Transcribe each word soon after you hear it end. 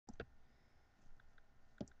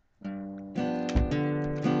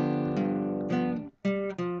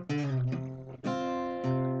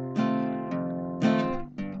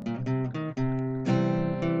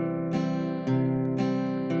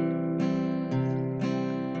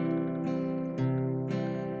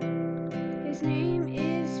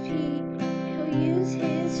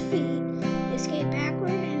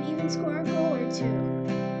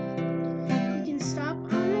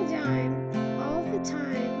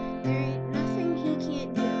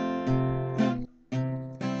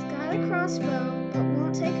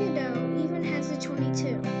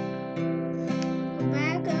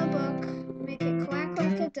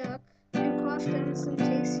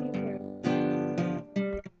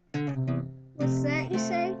What's that you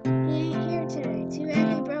say? He ain't here today. Too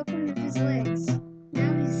bad he broke one of his legs.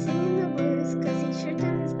 Now he's singing the blues 'cause he tripped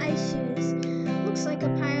on his ice shoes. Looks like a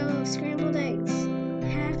pile of scrambled eggs.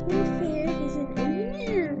 Have no fear, he's an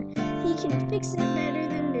engineer. He can fix it better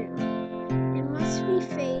than new. It must be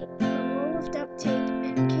fate, a roll of duct tape,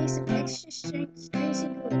 and a case of extra strength greasy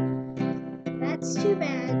glue. That's too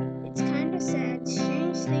bad. It's kinda sad.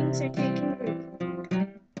 Strange things are taking root.